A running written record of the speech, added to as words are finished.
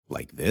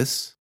Like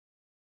this?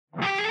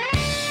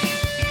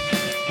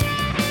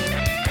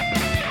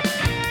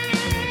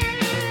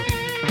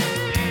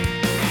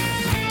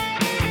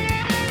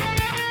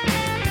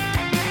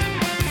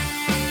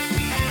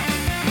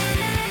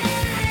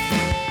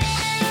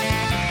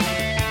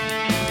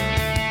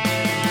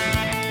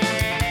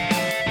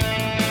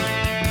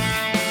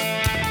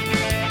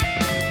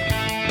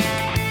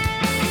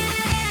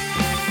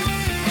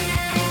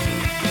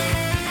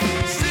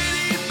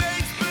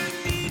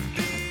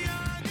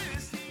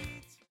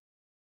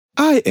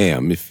 I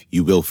am, if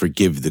you will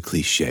forgive the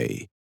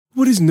cliché,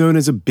 what is known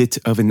as a bit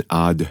of an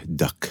odd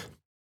duck.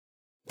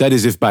 That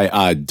is, if by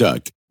odd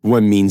duck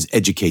one means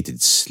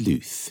educated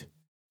sleuth.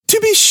 To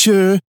be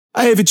sure,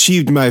 I have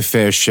achieved my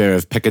fair share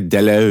of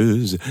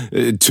peccadilloes,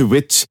 to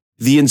wit,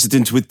 the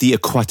incident with the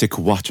aquatic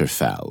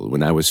waterfowl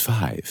when I was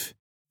 5,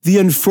 the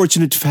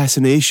unfortunate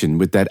fascination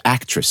with that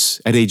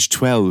actress at age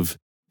 12,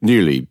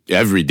 nearly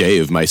every day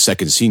of my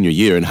second senior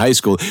year in high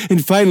school,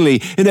 and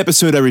finally, an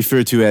episode I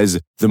refer to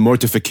as the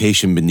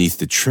mortification beneath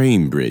the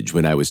train bridge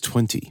when I was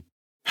 20.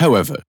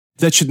 However,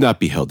 that should not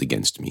be held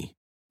against me.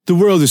 The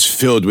world is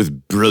filled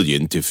with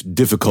brilliant, if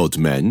difficult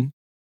men.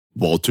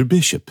 Walter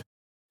Bishop.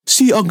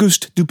 See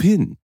Auguste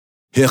Dupin.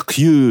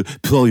 Hercule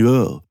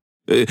Poirot.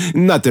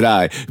 Not that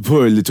I,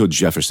 poor little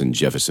Jefferson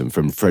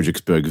from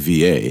Fredericksburg,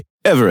 VA,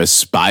 ever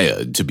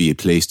aspired to be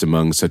placed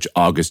among such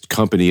august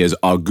company as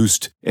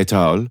Auguste et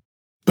al.,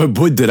 but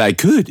would that I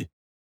could.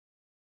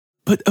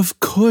 But of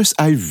course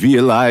I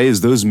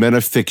realize those men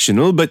are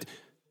fictional, but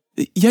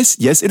yes,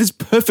 it is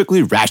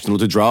perfectly rational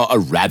to draw a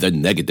rather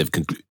negative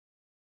conclusion.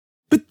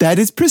 But that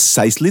is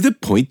precisely the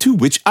point to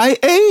which I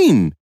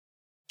aim.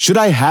 Should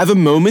I have a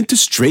moment to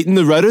straighten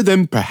the rudder,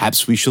 then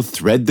perhaps we shall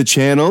thread the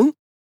channel?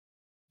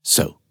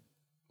 So,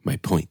 my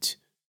point.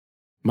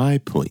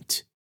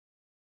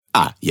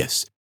 Ah,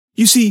 yes.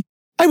 You see,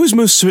 I was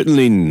most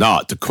certainly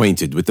not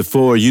acquainted with the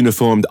 4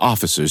 uniformed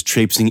officers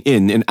traipsing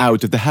in and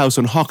out of the house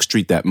on Hawk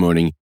Street that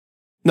morning.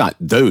 Not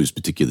those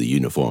particular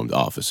uniformed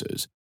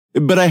officers.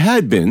 But I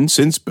had been,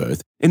 since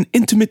birth, an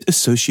intimate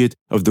associate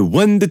of the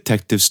one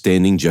detective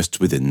standing just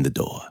within the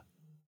door.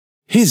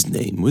 His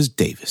name was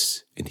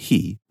Davis, and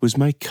he was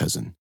my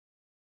cousin.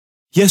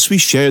 Yes, we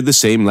shared the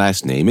same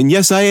last name, and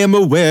yes, I am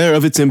aware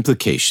of its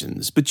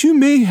implications, but you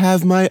may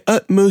have my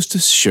utmost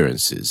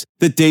assurances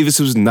that Davis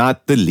was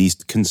not the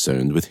least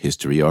concerned with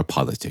history or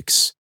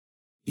politics.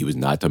 He was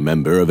not a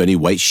member of any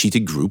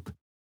white-sheeted group.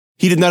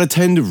 He did not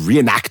attend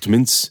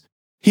reenactments.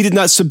 He did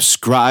not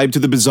subscribe to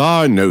the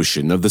bizarre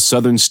notion of the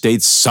southern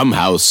states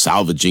somehow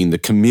salvaging the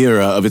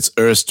chimera of its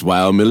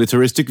erstwhile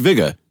militaristic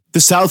vigor.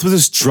 The South was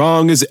as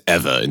strong as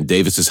ever, in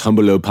Davis's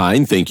humble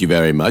opine, thank you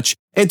very much,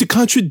 and to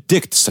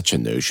contradict such a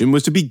notion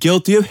was to be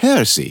guilty of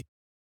heresy,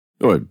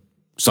 or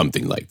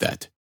something like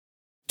that.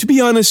 To be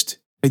honest,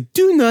 I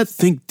do not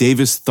think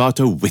Davis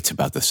thought a whit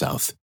about the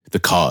South, the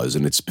cause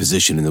and its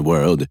position in the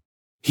world.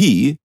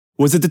 He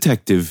was a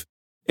detective,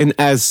 and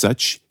as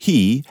such,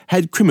 he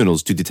had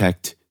criminals to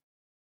detect.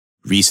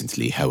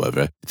 Recently,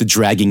 however, the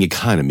dragging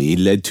economy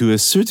led to a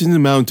certain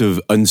amount of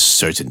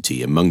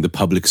uncertainty among the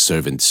public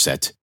servant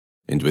set.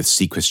 And with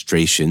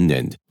sequestration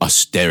and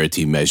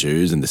austerity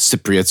measures and the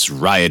Cypriots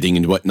rioting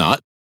and whatnot,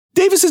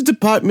 Davis's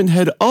department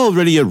had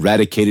already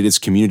eradicated its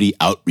community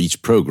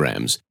outreach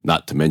programs,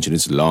 not to mention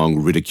its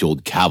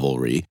long-ridiculed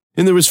cavalry,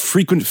 and there was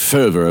frequent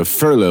fervor of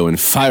furlough and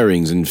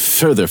firings and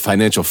further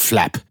financial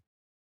flap.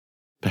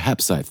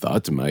 Perhaps I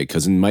thought my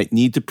cousin might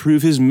need to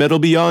prove his mettle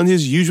beyond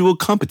his usual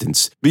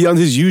competence, beyond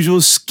his usual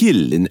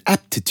skill and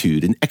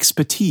aptitude and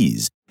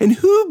expertise, and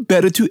who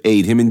better to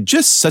aid him in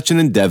just such an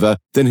endeavor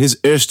than his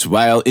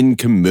erstwhile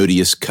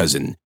incommodious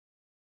cousin?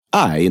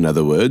 I, in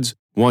other words,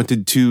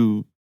 wanted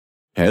to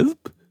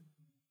help?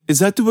 Is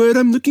that the word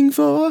I'm looking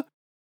for?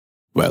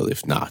 Well,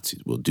 if not,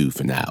 it will do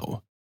for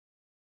now.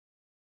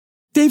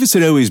 Davis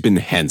had always been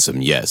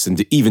handsome, yes,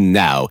 and even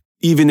now,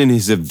 even in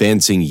his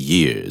advancing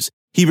years,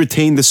 he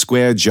retained the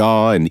square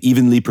jaw and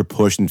evenly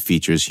proportioned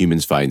features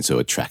humans find so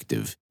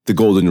attractive. The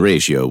golden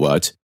ratio,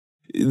 what?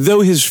 Though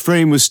his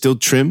frame was still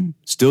trim,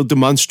 still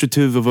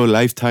demonstrative of a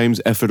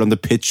lifetime's effort on the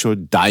pitch or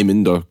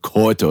diamond or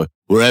court or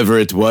wherever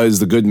it was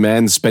the good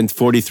man spent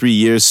 43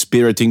 years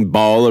spiriting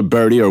ball or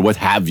birdie or what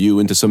have you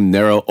into some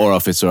narrow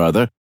orifice or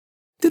other,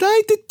 did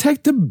I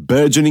detect a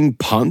burgeoning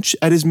paunch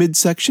at his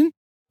midsection?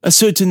 A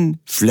certain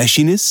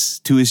fleshiness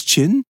to his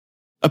chin?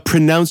 A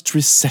pronounced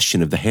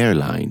recession of the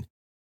hairline?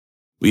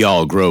 We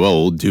all grow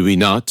old, do we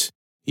not?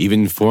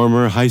 Even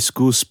former high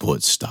school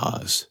sports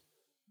stars.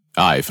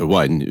 I, for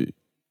one,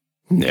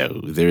 no,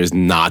 there is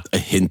not a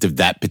hint of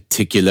that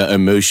particular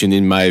emotion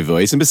in my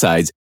voice, and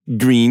besides,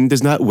 green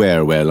does not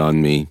wear well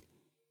on me.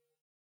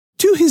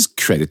 To his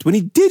credit, when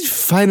he did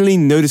finally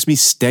notice me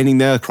standing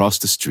there across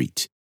the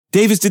street,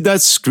 Davis did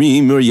not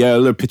scream or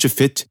yell or pitch a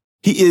fit.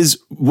 He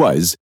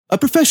was a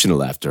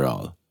professional after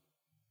all.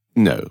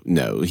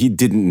 No, he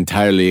didn't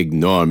entirely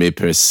ignore me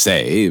per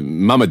se.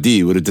 Mama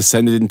D would have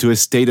descended into a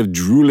state of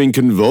drooling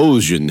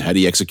convulsion had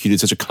he executed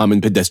such a common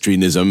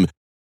pedestrianism.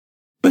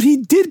 But he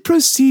did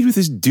proceed with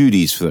his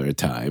duties for a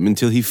time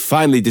until he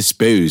finally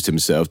disposed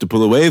himself to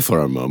pull away for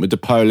a moment to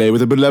parley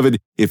with a beloved,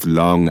 if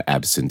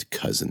long-absent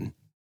cousin.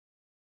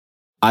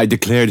 I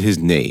declared his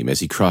name as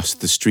he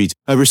crossed the street,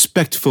 a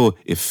respectful,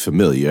 if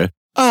familiar,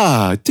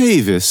 "Ah,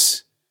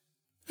 Davis."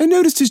 I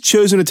noticed his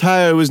chosen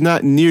attire was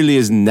not nearly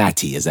as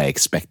natty as I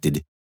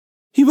expected.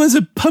 He was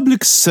a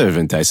public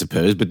servant, I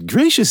suppose, but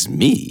gracious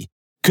me,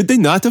 could they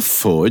not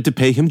afford to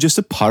pay him just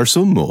a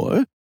parcel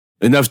more?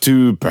 Enough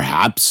to,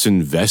 perhaps,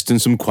 invest in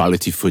some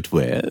quality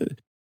footwear?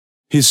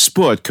 His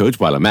sport coat,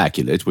 while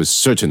immaculate, was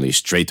certainly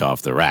straight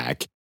off the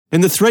rack,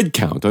 and the thread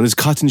count on his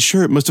cotton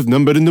shirt must have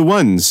numbered in the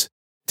ones.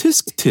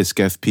 Tisk tisk,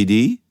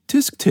 FPD,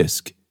 tisk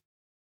tisk.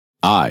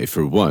 I,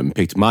 for one,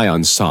 picked my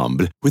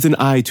ensemble with an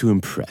eye to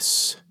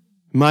impress.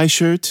 My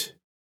shirt,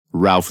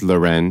 Ralph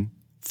Lauren,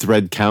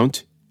 thread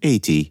count,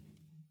 80.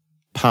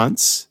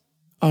 Pants,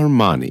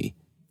 Armani,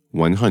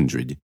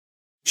 100.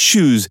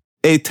 Shoes,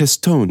 E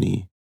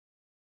Testoni.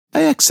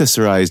 I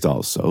accessorized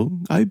also.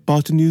 I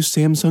bought a new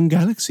Samsung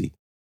Galaxy.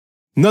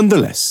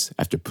 Nonetheless,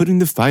 after putting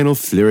the final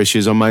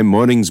flourishes on my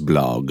morning's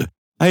blog,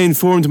 I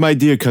informed my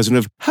dear cousin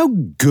of how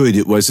good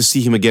it was to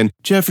see him again.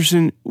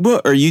 "Jefferson,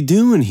 what are you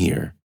doing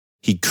here?"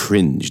 He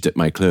cringed at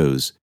my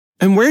clothes.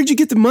 "And where'd you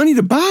get the money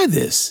to buy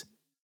this?"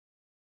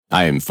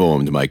 I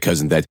informed my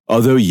cousin that,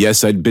 although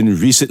yes, I'd been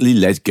recently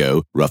let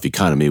go, rough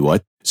economy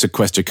what,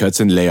 sequester cuts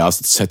and layoffs,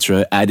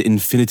 etc. ad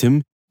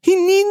infinitum, he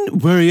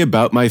needn't worry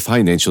about my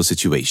financial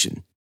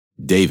situation.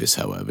 Davis,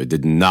 however,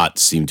 did not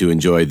seem to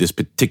enjoy this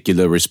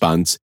particular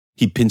response.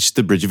 He pinched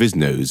the bridge of his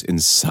nose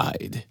and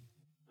sighed.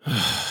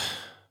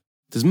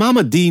 "Does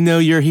Mama D know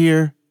you're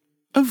here?"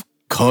 "Of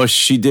course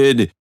she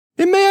did.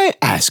 And may I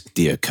ask,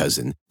 dear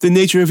cousin, the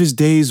nature of his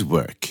day's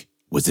work?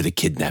 Was it a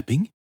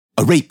kidnapping?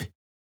 A rape?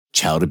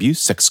 Child abuse,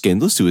 sex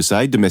scandal,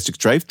 suicide, domestic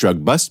strife,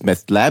 drug bust,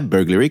 meth lab,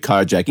 burglary,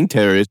 carjacking,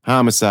 terrorist,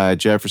 homicide,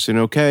 Jefferson,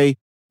 okay?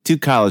 2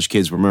 college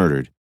kids were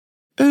murdered."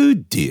 "Oh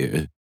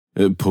dear,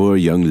 poor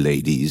young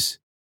ladies."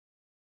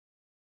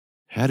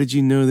 "How did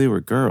you know they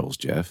were girls,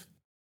 Jeff?"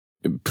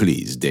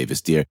 "Please, Davis,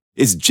 dear,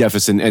 it's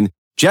Jefferson and—"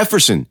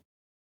 "Jefferson!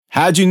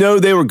 How'd you know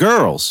they were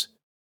girls?"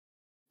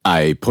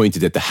 I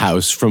pointed at the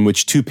house from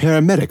which 2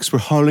 paramedics were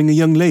hauling a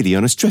young lady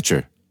on a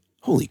stretcher.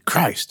 "Holy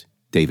Christ,"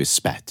 Davis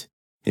spat,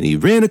 and he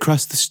ran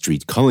across the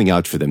street calling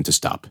out for them to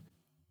stop.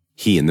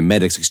 He and the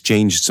medics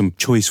exchanged some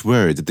choice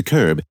words at the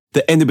curb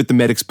that ended with the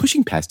medics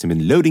pushing past him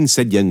and loading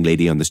said young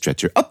lady on the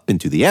stretcher up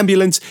into the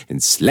ambulance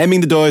and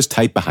slamming the doors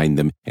tight behind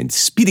them and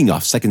speeding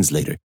off seconds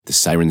later, the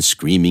siren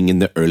screaming in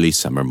the early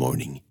summer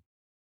morning.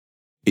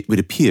 It would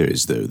appear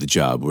as though the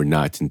job were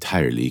not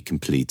entirely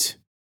complete.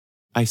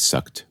 I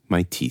sucked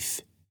my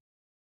teeth.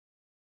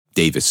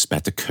 Davis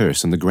spat a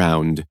curse on the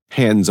ground,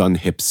 hands on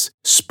hips,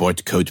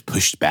 sport coat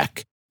pushed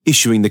back,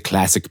 issuing the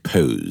classic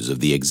pose of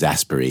the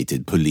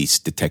exasperated police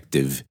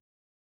detective.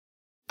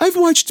 I've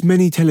watched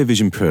many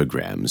television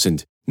programs,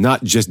 and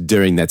not just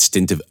during that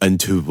stint of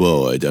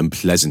untoward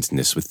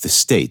unpleasantness with the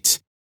state,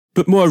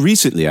 but more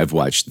recently I've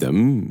watched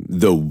them,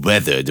 though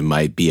weathered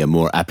might be a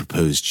more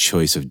apropos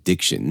choice of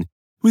diction,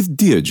 with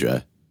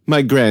Deirdre,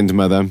 my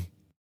grandmother.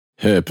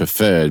 Her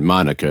preferred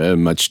moniker,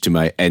 much to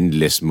my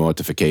endless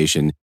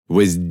mortification,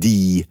 was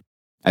Dee,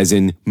 as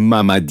in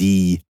Mama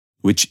D,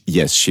 which,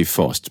 yes, she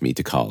forced me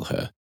to call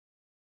her.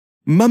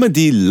 Mama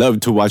D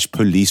loved to watch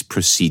police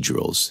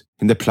procedurals,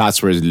 and the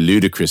plots were as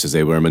ludicrous as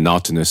they were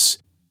monotonous.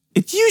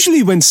 It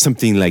usually went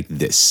something like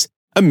this.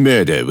 A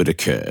murder would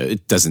occur,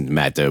 it doesn't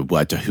matter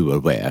what or who or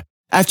where,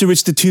 after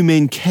which the 2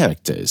 main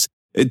characters,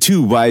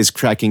 2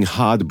 wisecracking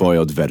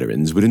hard-boiled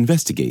veterans, would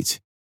investigate.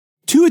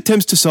 2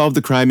 attempts to solve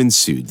the crime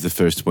ensued, the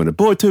first one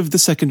abortive, the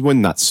second one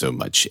not so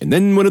much, and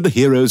then one of the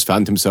heroes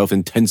found himself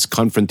in tense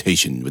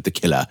confrontation with the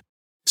killer.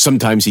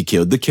 Sometimes he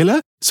killed the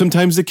killer,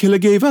 sometimes the killer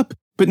gave up,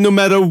 but no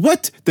matter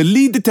what, the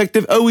lead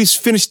detective always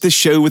finished the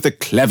show with a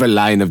clever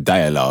line of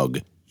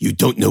dialogue. "You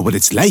don't know what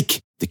it's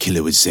like," the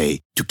killer would say,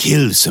 "to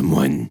kill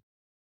someone."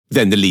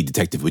 Then the lead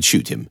detective would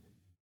shoot him.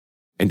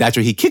 And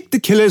after he kicked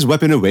the killer's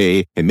weapon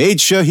away and made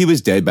sure he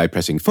was dead by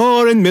pressing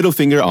fore and middle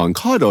finger on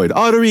caudoid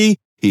artery,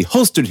 he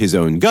holstered his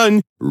own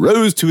gun,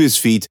 rose to his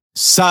feet,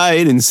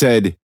 sighed, and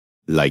said,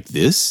 "Like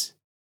this?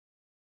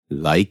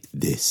 Like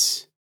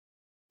this."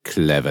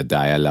 Clever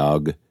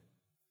dialogue.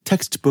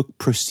 Textbook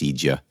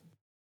procedure.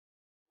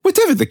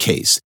 Whatever the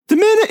case, the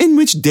manner in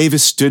which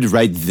Davis stood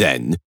right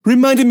then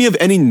reminded me of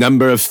any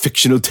number of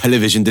fictional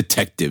television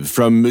detective,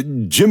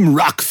 from Jim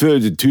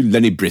Rockford to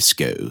Lenny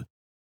Briscoe.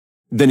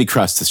 Then he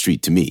crossed the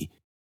street to me.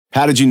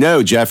 "How did you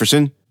know,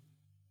 Jefferson?"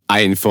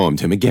 I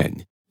informed him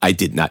again. I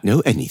did not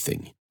know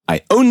anything.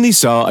 I only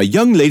saw a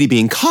young lady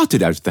being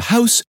carted out of the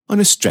house on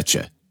a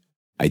stretcher.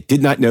 I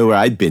did not know where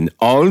I'd been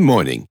all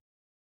morning.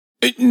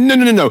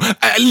 No.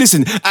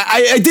 Listen,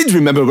 I did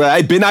remember where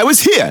I'd been. I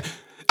was here.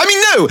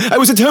 I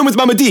was at home with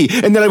Mama D,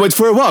 and then I went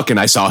for a walk, and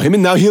I saw him,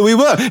 and now here we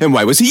were. And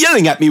why was he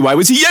yelling at me? Why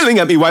was he yelling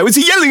at me? Why was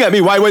he yelling at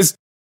me? Why was...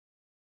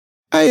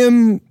 I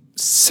am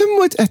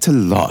somewhat at a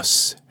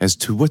loss as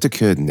to what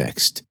occurred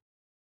next.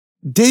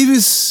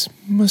 Davis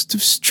must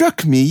have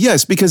struck me,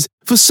 yes, because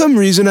for some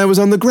reason I was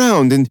on the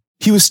ground, and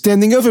He was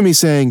standing over me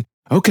saying,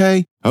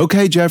 "Okay,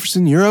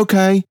 Jefferson, you're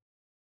okay."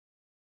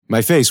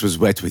 My face was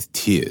wet with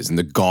tears, and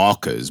the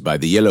gawkers by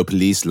the yellow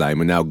police line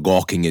were now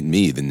gawking at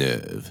me, the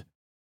nerve.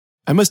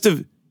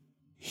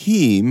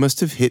 He must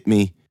have hit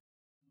me.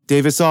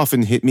 Davis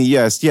often hit me,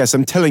 yes,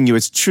 I'm telling you,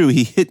 it's true,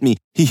 he hit me.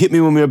 He hit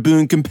me when we were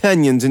boon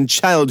companions in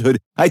childhood.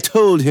 I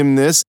told him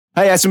this.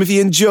 I asked him if he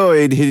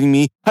enjoyed hitting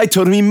me. I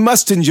told him he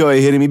must enjoy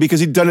hitting me because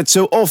he'd done it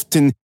so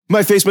often.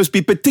 My face must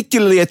be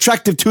particularly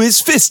attractive to his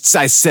fists,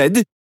 I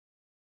said.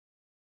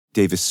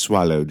 Davis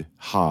swallowed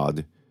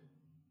hard.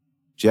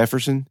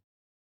 "Jefferson,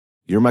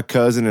 you're my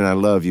cousin and I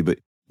love you, but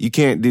you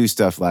can't do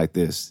stuff like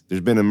this.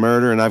 There's been a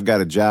murder and I've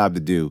got a job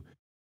to do.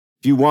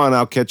 If you want,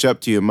 I'll catch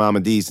up to you at Mama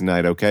D's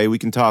tonight, okay? We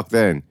can talk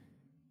then."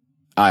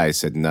 I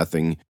said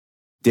nothing.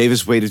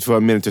 Davis waited for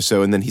a minute or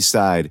so and then he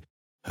sighed.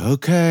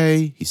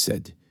 "Okay," he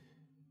said.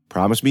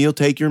 "Promise me you'll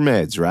take your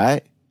meds,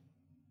 right?"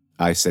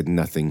 I said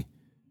nothing.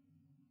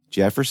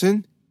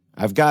 "Jefferson,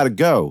 I've got to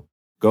go.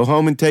 Go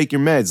home and take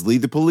your meds.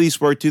 Leave the police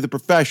work to the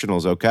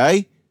professionals,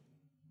 okay?"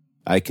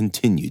 I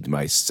continued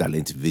my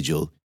silent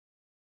vigil.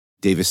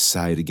 Davis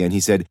sighed again.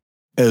 He said,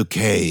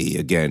 "Okay,"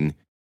 again.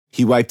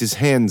 He wiped his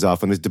hands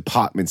off on his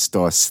department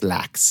store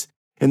slacks,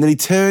 and then he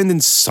turned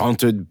and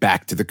sauntered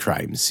back to the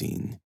crime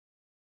scene.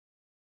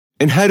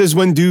 "And how does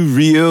one do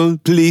real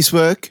police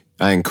work?"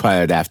 I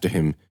inquired after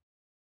him.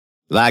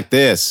 "Like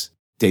this,"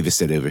 Davis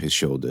said over his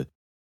shoulder.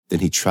 Then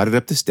he trotted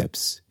up the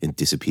steps and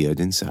disappeared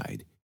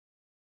inside.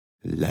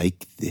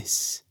 "Like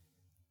this.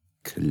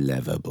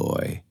 Clever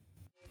boy."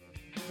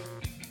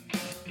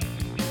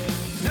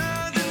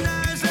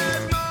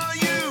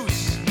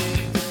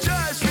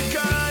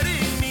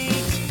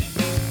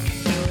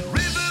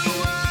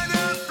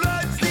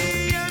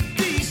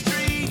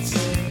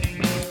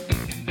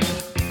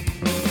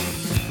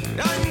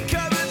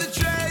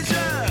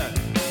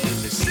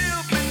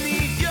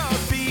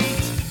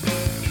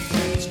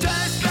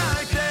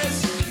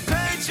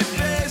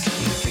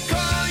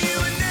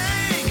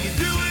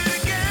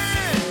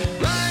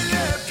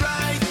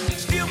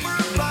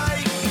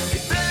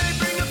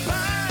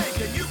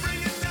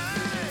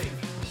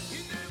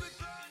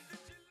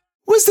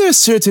 Was there a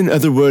certain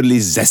otherworldly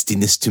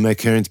zestiness to my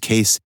current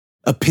case?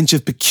 A pinch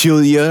of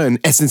peculiar, an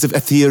essence of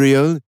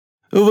ethereal?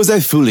 Or was I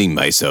fooling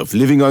myself,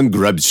 living on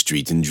Grub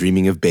Street and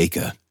dreaming of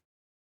Baker?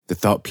 The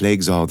thought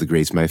plagues all the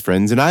greats, my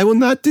friends, and I will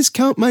not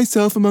discount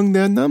myself among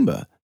their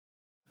number.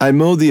 I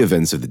mulled the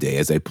events of the day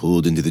as I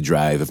pulled into the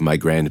drive of my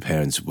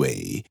grandparents'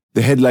 way,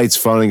 the headlights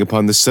falling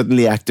upon the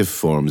suddenly active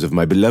forms of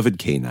my beloved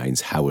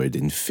canines Howard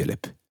and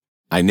Philip.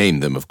 I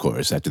named them, of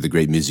course, after the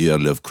great Monsieur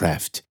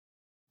Lovecraft.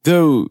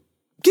 Though,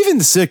 given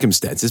the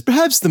circumstances,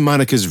 perhaps the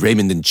monikers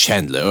Raymond and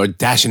Chandler or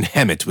Dash and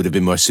Hammett would have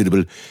been more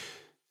suitable.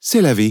 C'est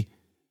la vie.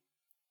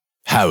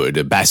 Howard,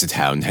 a basset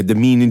hound, had the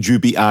mean and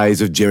droopy eyes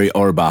of Jerry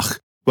Orbach,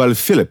 while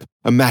Philip,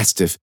 a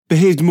mastiff,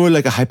 behaved more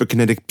like a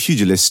hyperkinetic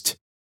pugilist.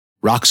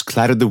 Rocks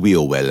clattered the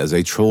wheel well as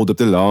I trolled up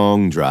the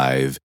long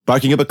drive,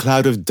 barking up a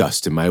cloud of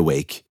dust in my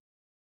wake.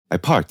 I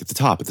parked at the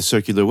top of the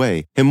circular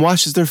way and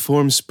watched as their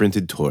forms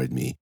sprinted toward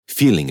me,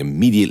 feeling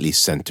immediately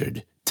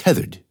centered,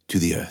 tethered to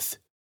the earth.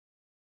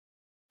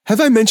 Have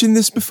I mentioned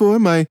this before,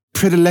 my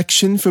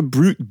predilection for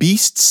brute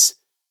beasts?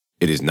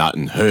 It is not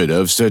unheard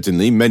of,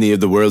 certainly. Many of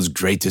the world's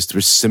greatest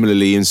were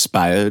similarly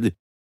inspired.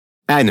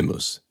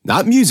 Animals,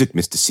 not music,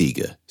 Mr.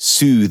 Seeger.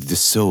 Soothe the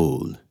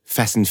soul,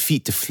 fasten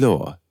feet to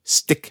floor,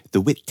 stick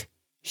the wit,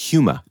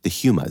 humor the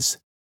humours.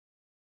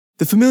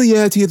 The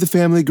familiarity of the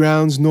family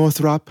grounds,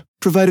 Northrop,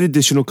 provided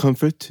additional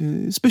comfort,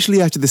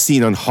 especially after the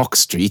scene on Hawk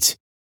Street.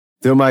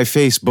 Though my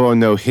face bore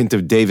no hint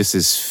of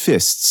Davis's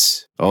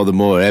fists, all the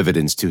more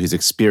evidence to his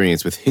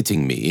experience with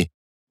hitting me,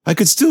 I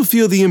could still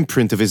feel the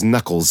imprint of his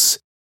knuckles.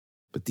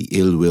 But the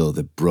ill will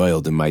that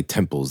broiled in my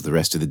temples the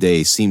rest of the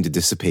day seemed to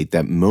dissipate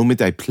that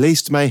moment I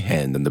placed my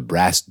hand on the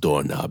brass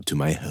doorknob to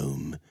my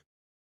home.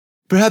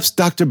 Perhaps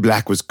Dr.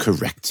 Black was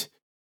correct.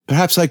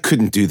 Perhaps I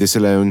couldn't do this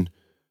alone.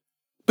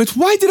 But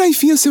why did I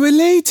feel so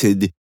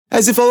elated?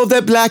 As if all of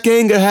that black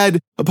anger had,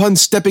 upon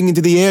stepping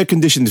into the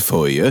air-conditioned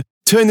foyer,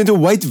 turned into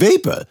white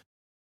vapor.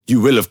 You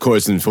will, of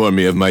course, inform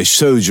me of my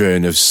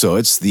sojourn of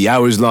sorts, the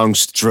hours-long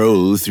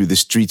stroll through the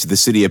streets of the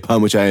city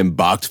upon which I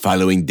embarked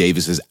following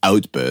Davis's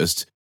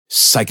outburst.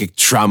 Psychic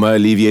trauma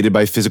alleviated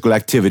by physical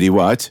activity,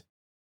 what?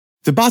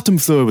 The bottom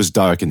floor was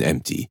dark and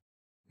empty.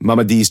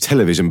 Mama D's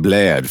television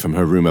blared from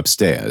her room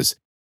upstairs.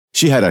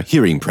 She had a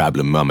hearing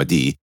problem, Mama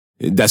D.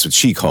 That's what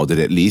she called it,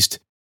 at least.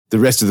 The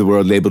rest of the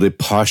world labeled it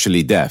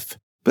partially deaf.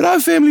 But our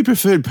family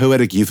preferred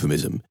poetic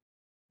euphemism.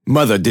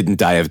 Mother didn't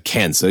die of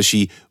cancer,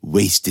 she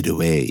wasted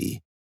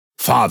away.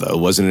 Father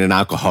wasn't an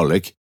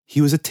alcoholic,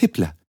 he was a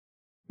tippler.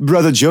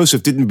 Brother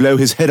Joseph didn't blow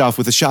his head off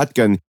with a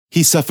shotgun,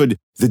 he suffered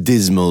the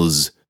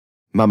dismals.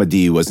 Mama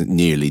D wasn't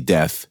nearly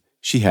deaf,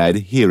 she had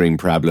hearing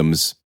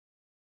problems.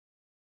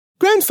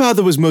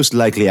 Grandfather was most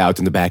likely out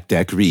on the back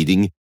deck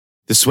reading.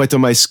 The sweat on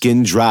my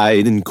skin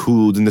dried and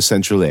cooled in the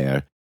central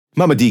air.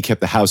 Mama D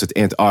kept the house at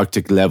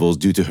Antarctic levels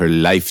due to her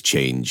life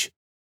change.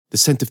 The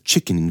scent of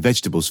chicken and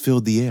vegetables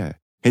filled the air,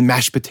 and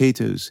mashed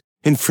potatoes,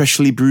 and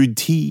freshly brewed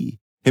tea,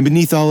 and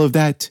beneath all of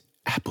that,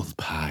 apple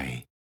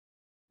pie.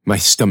 My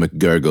stomach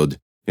gurgled,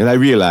 and I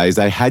realized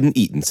I hadn't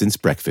eaten since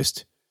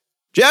breakfast.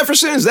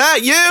 "Jefferson, is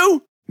that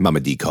you?" Mama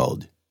D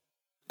called.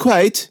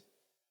 "Quite."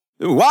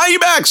 "Why are you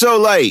back so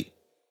late?"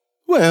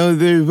 "Well,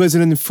 there was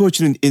an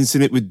unfortunate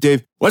incident with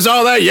Dave." "What's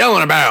all that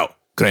yelling about?"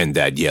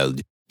 Granddad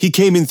yelled. He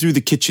came in through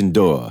the kitchen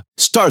door,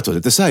 startled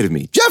at the sight of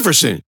me.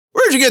 "Jefferson,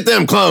 where'd you get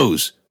them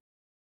clothes?"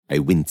 I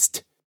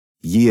winced.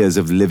 Years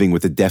of living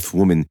with a deaf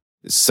woman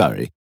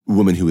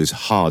who is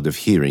hard of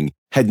hearing,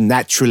 had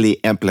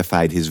naturally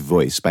amplified his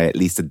voice by at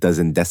least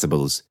 12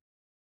 decibels.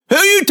 "Who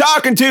you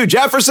talking to,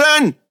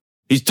 Jefferson?"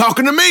 "He's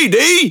talking to me,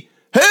 D."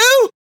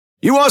 "Who?"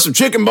 "You want some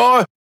chicken,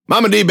 boy?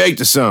 Mama D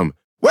baked us some.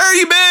 Where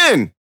you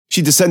been?"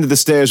 She descended the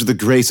stairs with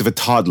the grace of a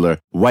toddler,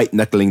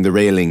 white-knuckling the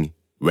railing.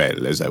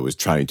 Well, as I was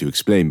trying to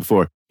explain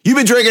before, "You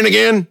been drinking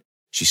again?"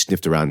 She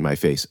sniffed around my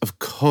face. "Of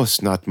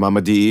course not,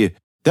 Mama D.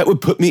 That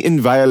would put me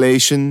in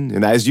violation,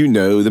 and as you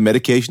know, the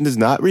medication does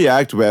not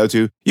react well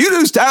to—" "You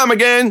lose time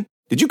again?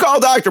 Did you call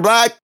Dr.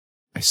 Black?"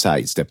 I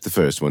sidestepped the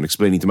first one,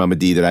 explaining to Mama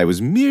D that I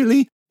was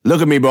merely—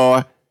 "Look at me,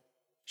 boy."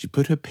 She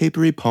put her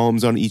papery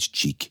palms on each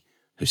cheek.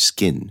 Her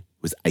skin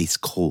was ice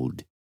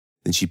cold.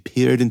 Then she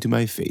peered into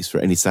my face for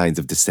any signs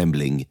of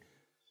dissembling.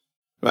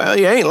 "Well,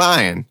 you ain't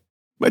lying,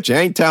 but you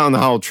ain't telling the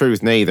whole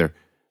truth neither.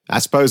 I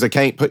suppose I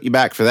can't put you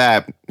back for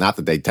that, not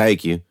that they'd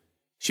take you."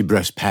 She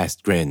brushed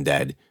past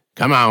Granddad.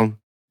 "Come on,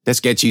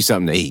 let's get you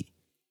something to eat."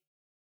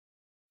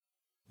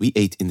 We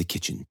ate in the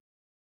kitchen.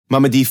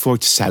 Mama D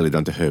forked salad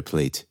onto her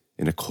plate,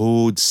 and a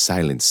cold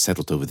silence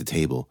settled over the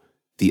table.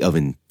 The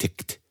oven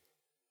ticked.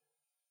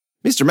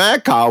 "Mr.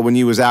 Mack called when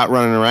you was out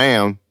running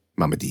around,"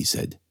 Mama D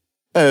said.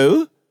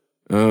 "Oh?"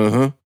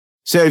 "Uh-huh.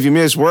 Said if you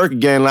missed work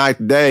again like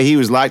today, he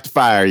was like to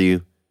fire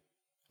you."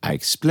 I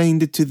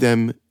explained it to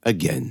them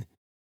again.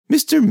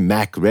 Mr.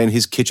 Mack ran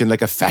his kitchen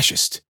like a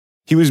fascist.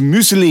 He was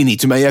Mussolini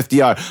to my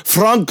FDR,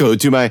 Franco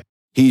to my—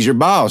 "He's your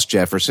boss,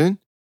 Jefferson,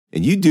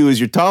 and you do as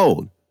you're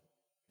told.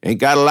 Ain't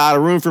got a lot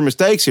of room for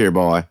mistakes here,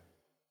 boy."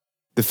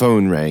 The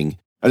phone rang,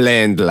 a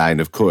landline,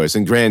 of course,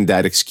 and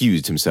Granddad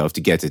excused himself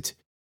to get it.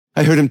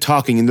 I heard him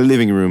talking in the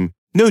living room.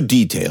 No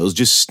details,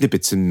 just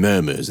snippets and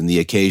murmurs and the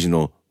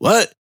occasional,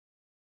 "What?"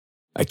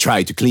 I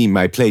tried to clean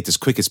my plate as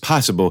quick as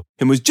possible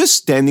and was just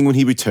standing when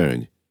he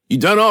returned. "You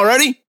done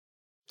already?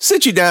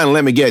 Sit you down and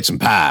let me get some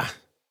pie."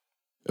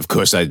 Of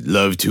course, I'd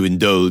love to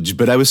indulge,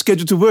 but I was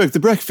scheduled to work the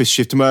breakfast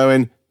shift tomorrow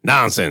and—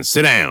 "Nonsense,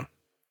 sit down."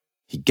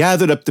 He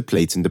gathered up the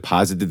plates and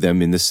deposited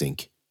them in the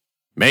sink.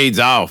 "Maid's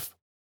off."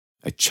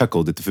 I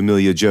chuckled at the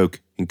familiar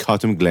joke and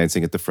caught him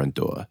glancing at the front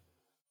door.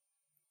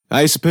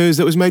 "I suppose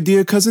that was my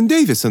dear cousin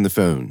Davis on the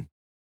phone."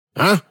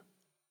 "Huh?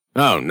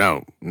 Oh,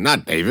 no,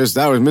 not Davis.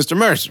 That was Mr.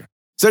 Mercer.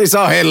 Said he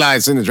saw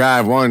headlights in the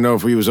drive, wanted to know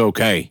if we was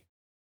okay."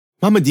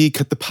 Mama D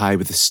cut the pie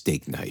with a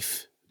steak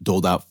knife,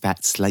 doled out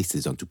fat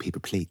slices onto paper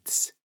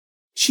plates.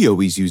 She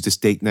always used a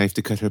steak knife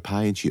to cut her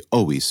pie, and she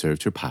always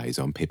served her pies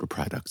on paper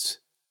products.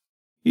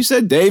 "You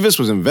said Davis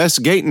was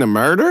investigating a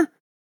murder?"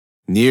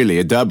 "Nearly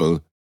a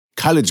double.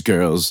 College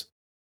girls."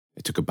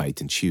 I took a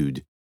bite and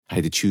chewed. I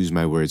had to choose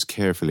my words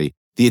carefully.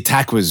 The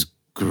attack was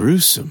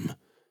gruesome.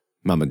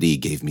 Mama D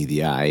gave me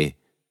the eye.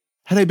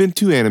 Had I been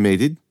too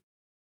animated?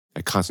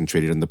 I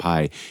concentrated on the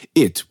pie.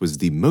 It was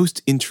the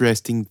most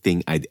interesting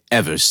thing I'd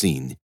ever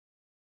seen.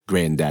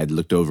 Granddad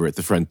looked over at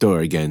the front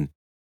door again.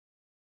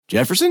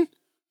 "Jefferson?"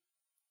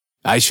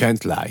 I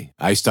shan't lie.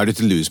 I started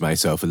to lose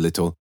myself a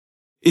little.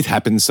 It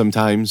happens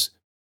sometimes.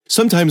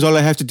 Sometimes all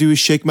I have to do is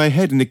shake my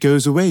head and it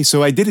goes away,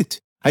 so I did it.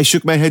 I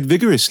shook my head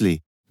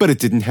vigorously, but it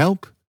didn't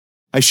help.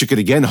 I shook it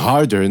again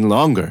harder and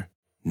longer.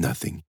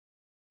 Nothing.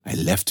 I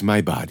left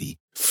my body,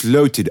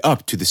 floated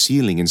up to the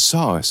ceiling, and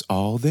saw us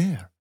all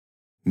there.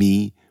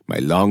 Me, my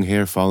long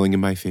hair falling in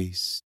my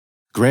face.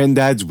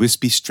 Granddad's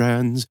wispy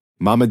strands,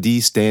 Mama D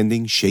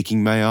standing,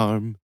 shaking my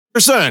arm.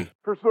 "Person!"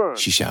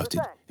 she shouted,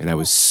 and I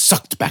was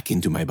sucked back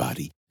into my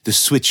body. The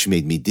switch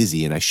made me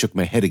dizzy, and I shook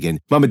my head again.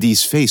 Mama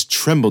D's face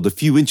trembled a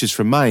few inches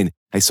from mine.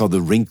 I saw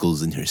the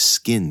wrinkles in her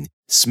skin,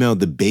 smelled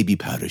the baby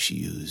powder she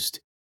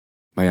used.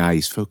 My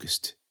eyes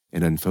focused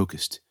and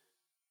unfocused.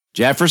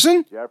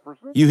 "Jefferson?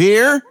 You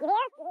here?"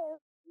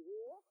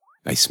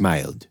 I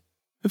smiled.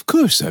 "Of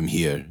course I'm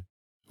here.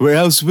 Where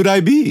else would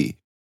I be?"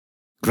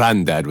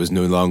 Granddad was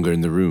no longer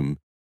in the room.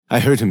 I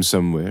heard him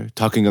somewhere,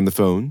 talking on the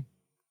phone.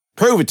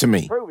 "Prove it to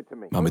me,"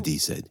 Mama D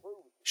said.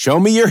 "Show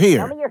me you're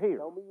here."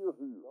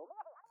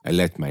 I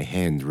let my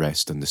hand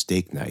rest on the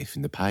steak knife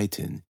in the pie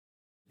tin,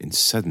 and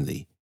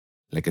suddenly,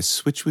 like a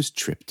switch was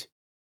tripped,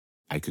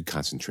 I could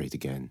concentrate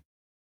again.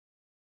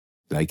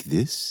 Like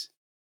this?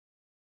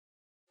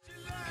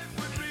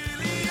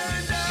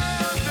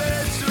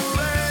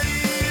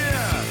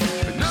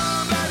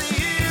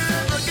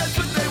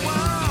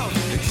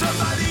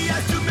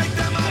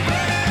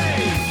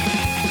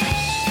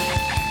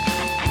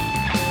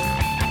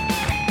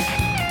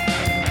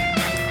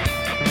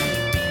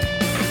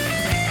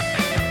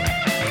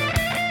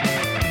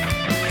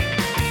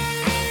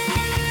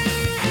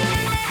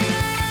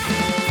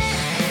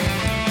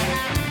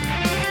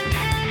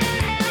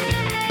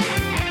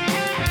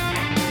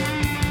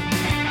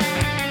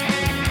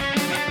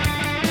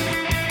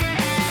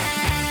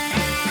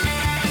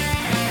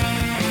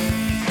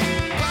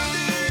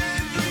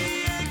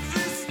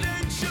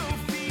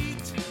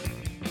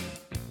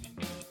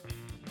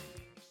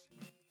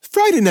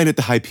 Friday night at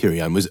the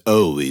Hyperion was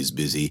always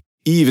busy,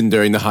 even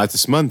during the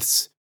hottest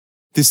months.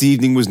 This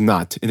evening was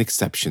not an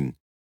exception.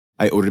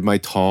 I ordered my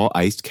tall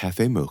iced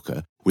cafe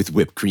mocha with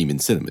whipped cream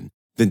and cinnamon,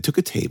 then took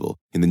a table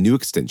in the new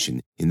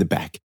extension in the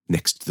back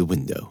next to the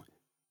window.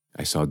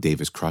 I saw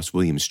Davis cross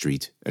William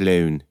Street,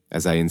 alone,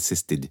 as I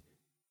insisted.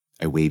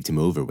 I waved him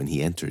over when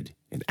he entered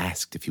and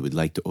asked if he would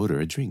like to order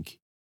a drink.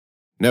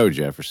 No,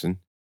 Jefferson,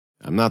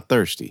 I'm not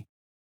thirsty.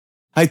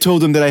 I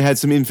told him that I had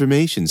some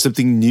information,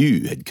 something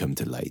new had come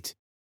to light.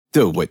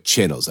 Though what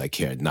channels I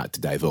cared not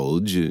to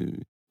divulge.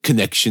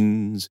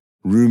 Connections,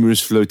 rumors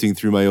floating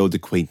through my old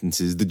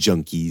acquaintances, the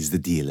junkies, the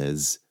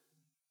dealers.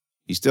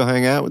 You still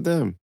hang out with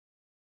them?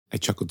 I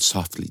chuckled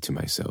softly to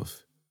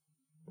myself.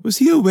 Was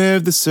he aware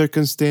of the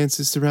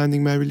circumstances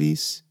surrounding my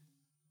release?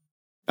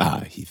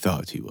 He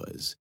thought he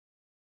was.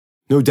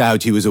 No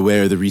doubt he was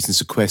aware of the recent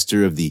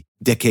sequester of the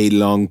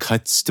decade-long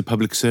cuts to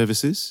public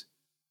services.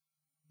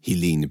 He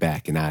leaned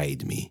back and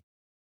eyed me.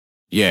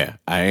 Yeah,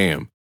 I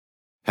am.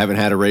 Haven't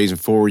had a raise in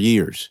 4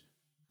 years.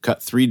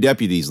 Cut 3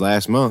 deputies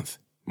last month.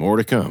 More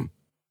to come.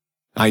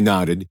 I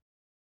nodded.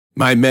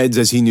 My meds,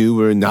 as he knew,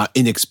 were not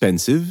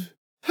inexpensive.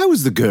 How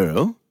was the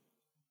girl?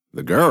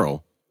 The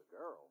girl?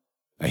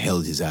 I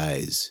held his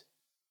eyes.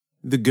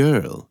 The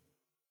girl.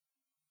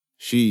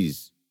 She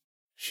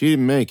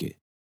didn't make it.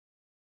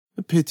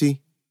 A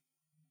pity.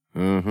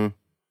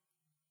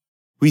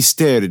 We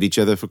stared at each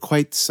other for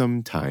quite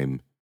some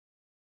time.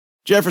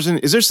 Jefferson,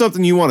 is there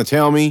something you want to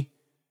tell me?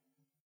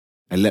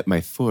 I let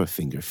my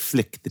forefinger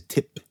flick the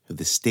tip of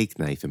the steak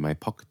knife in my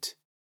pocket.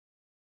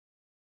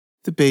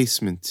 The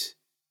basement.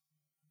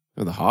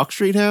 Of the Hawk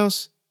Street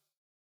house?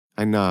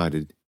 I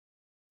nodded.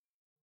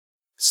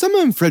 Summer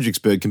in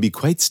Fredericksburg can be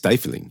quite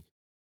stifling.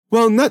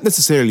 Well, not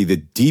necessarily the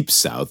deep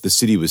south. The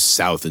city was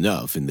south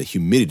enough, and the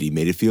humidity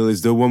made it feel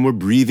as though one were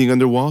breathing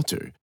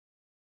underwater.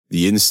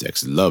 The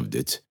insects loved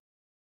it.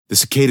 The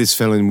cicadas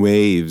fell in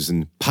waves,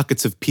 and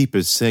pockets of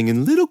peepers sang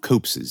in little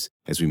copses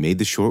as we made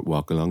the short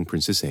walk along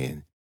Princess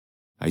Anne.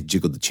 I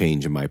jiggled the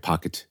change in my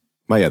pocket,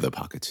 my other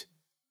pocket.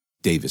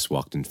 Davis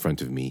walked in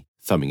front of me,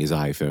 thumbing his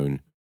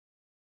iPhone.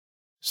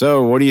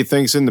 So, what do you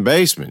think's in the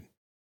basement?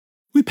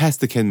 We passed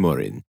the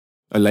Kenmore Inn.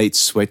 A light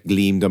sweat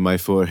gleamed on my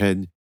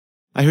forehead.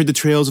 I heard the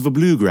trails of a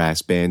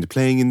bluegrass band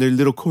playing in their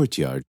little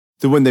courtyard,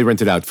 the one they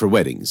rented out for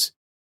weddings.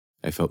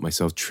 I felt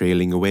myself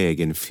trailing away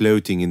again,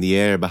 floating in the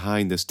air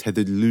behind us,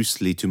 tethered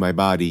loosely to my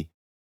body.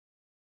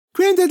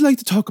 Granddad liked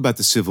to talk about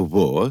the Civil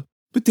War,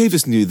 but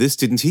Davis knew this,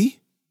 didn't he?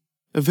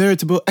 A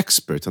veritable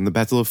expert on the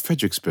Battle of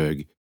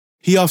Fredericksburg.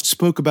 He oft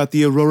spoke about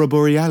the Aurora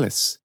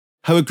Borealis,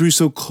 how it grew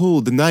so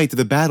cold the night of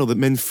the battle that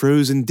men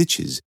froze in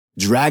ditches,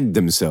 dragged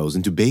themselves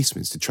into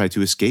basements to try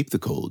to escape the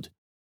cold.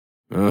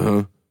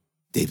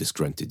 Davis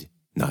grunted,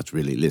 not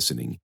really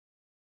listening.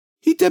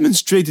 He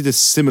demonstrated a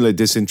similar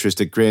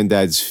disinterest at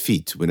Granddad's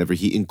feet whenever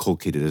he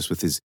inculcated us with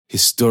his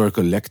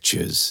historical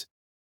lectures.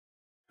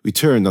 We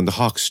turned onto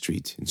Hawk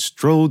Street and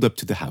strolled up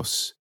to the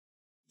house.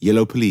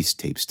 Yellow police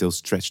tape still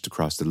stretched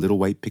across the little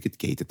white picket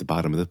gate at the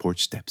bottom of the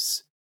porch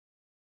steps.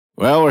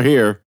 Well, we're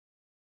here.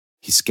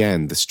 He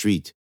scanned the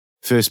street,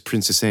 first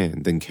Princess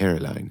Anne, then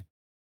Caroline.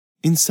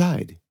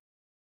 Inside.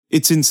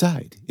 It's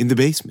inside, in the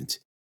basement.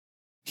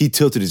 He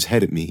tilted his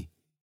head at me.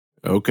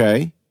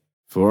 Okay,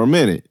 for a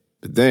minute,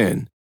 but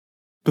then...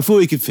 Before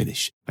he could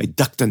finish, I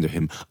ducked under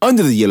him,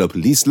 under the yellow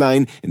police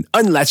line, and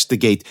unlatched the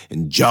gate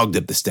and jogged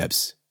up the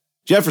steps.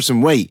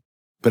 Jefferson, wait!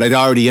 But I'd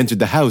already entered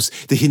the house.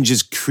 The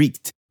hinges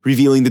creaked,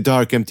 revealing the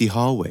dark, empty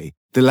hallway.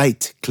 The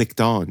light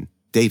clicked on.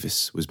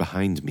 Davis was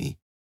behind me.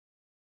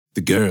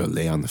 The girl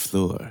lay on the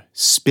floor,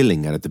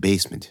 spilling out of the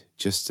basement,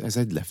 just as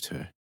I'd left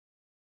her.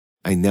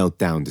 I knelt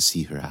down to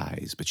see her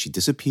eyes, but she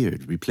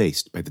disappeared,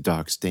 replaced by the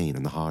dark stain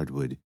on the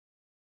hardwood.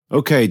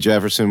 Okay,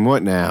 Jefferson,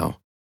 what now?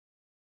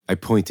 I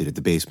pointed at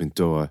the basement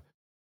door.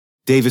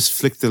 Davis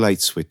flicked the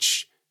light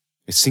switch.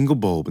 A single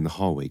bulb in the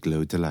hallway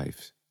glowed to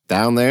life.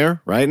 Down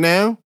there, right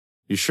now?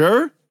 You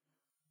sure?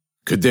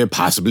 Could there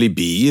possibly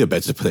be a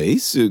better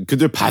place? Could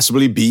there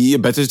possibly be a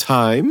better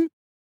time?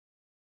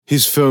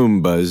 His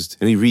phone buzzed,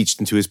 and he reached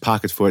into his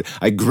pocket for it.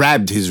 I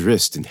grabbed his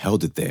wrist and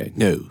held it there.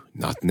 No,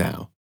 not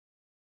now.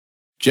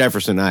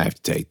 Jefferson, I have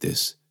to take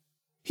this.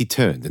 He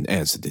turned and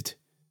answered it.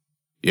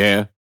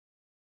 Yeah?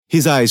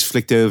 His eyes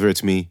flicked over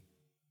at me.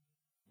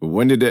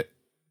 When did it...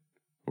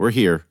 We're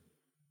here.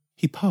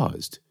 He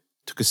paused,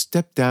 took a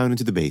step down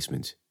into the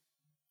basement.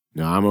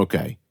 No, I'm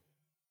okay.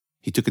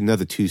 He took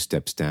another 2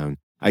 steps down.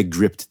 I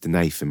gripped the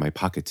knife in my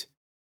pocket.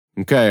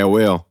 Okay, I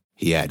will,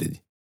 he added,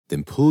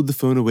 then pulled the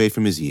phone away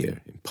from his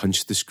ear and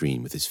punched the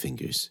screen with his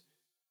fingers.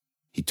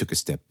 He took a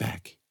step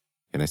back,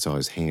 and I saw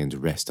his hand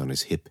rest on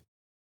his hip.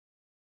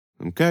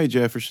 Okay,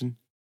 Jefferson.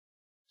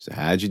 So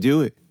how'd you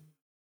do it?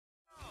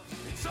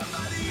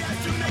 Somebody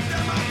has to make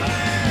them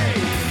pay.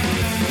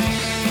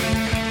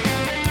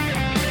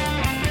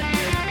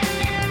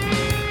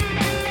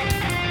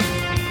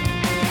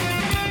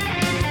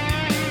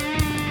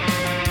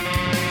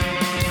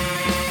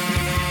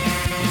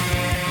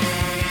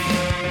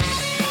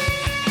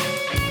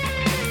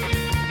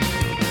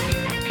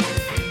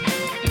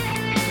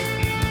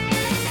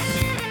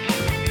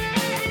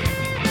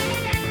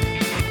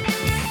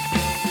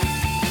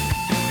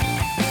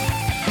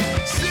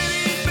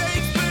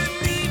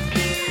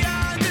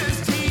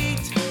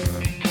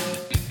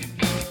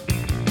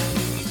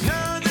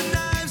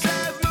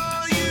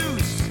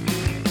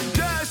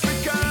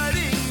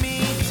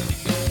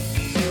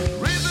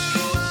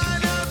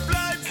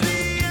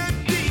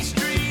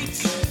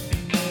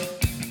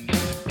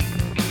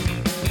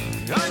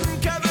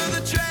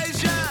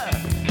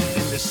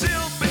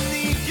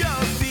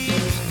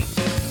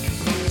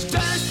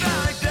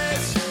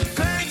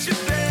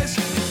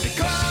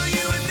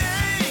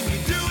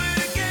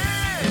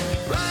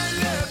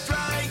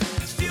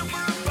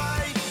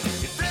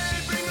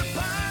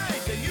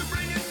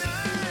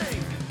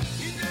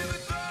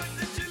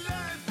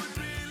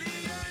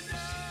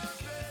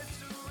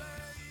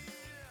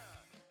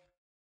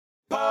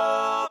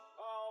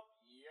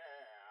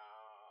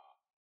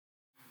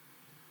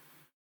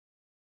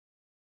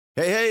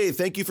 Hey,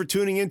 thank you for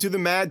tuning into the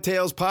Mad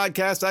Tales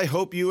podcast. I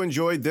hope you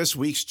enjoyed this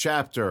week's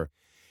chapter.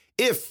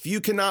 If you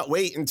cannot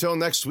wait until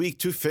next week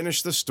to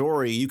finish the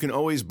story, you can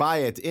always buy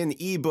it in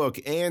ebook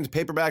and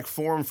paperback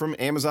form from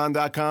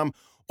Amazon.com,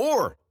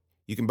 or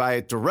you can buy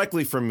it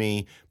directly from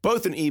me,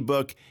 both in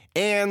ebook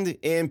and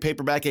in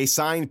paperback, a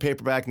signed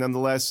paperback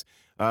nonetheless,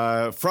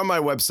 from my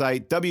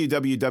website,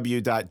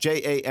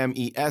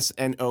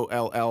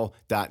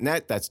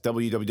 www.jamesnoll.net. That's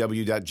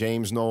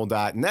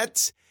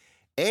www.jamesnoll.net.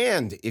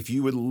 And if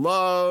you would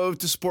love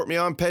to support me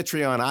on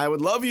Patreon, I would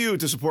love you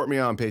to support me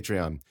on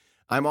Patreon.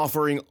 I'm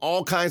offering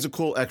all kinds of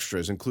cool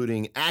extras,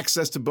 including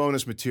access to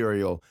bonus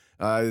material,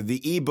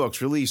 the ebooks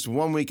released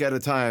 1 week at a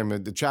time,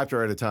 the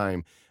chapter at a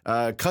time,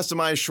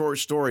 customized short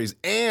stories,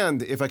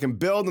 and if I can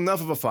build enough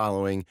of a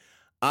following,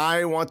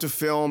 I want to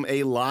film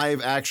a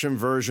live action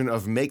version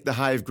of Make the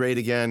Hive Great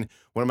Again,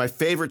 one of my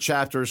favorite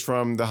chapters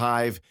from The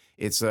Hive.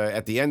 It's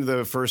at the end of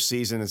the first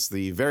season. It's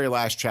the very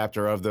last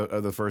chapter of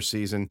the first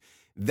season.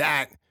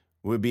 That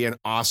would be an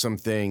awesome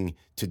thing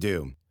to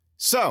do.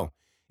 So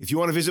if you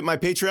want to visit my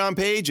Patreon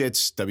page,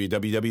 it's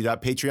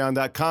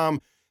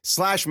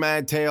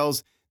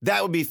www.patreon.com/madtales.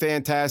 That would be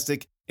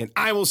fantastic. And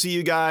I will see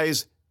you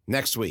guys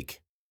next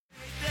week.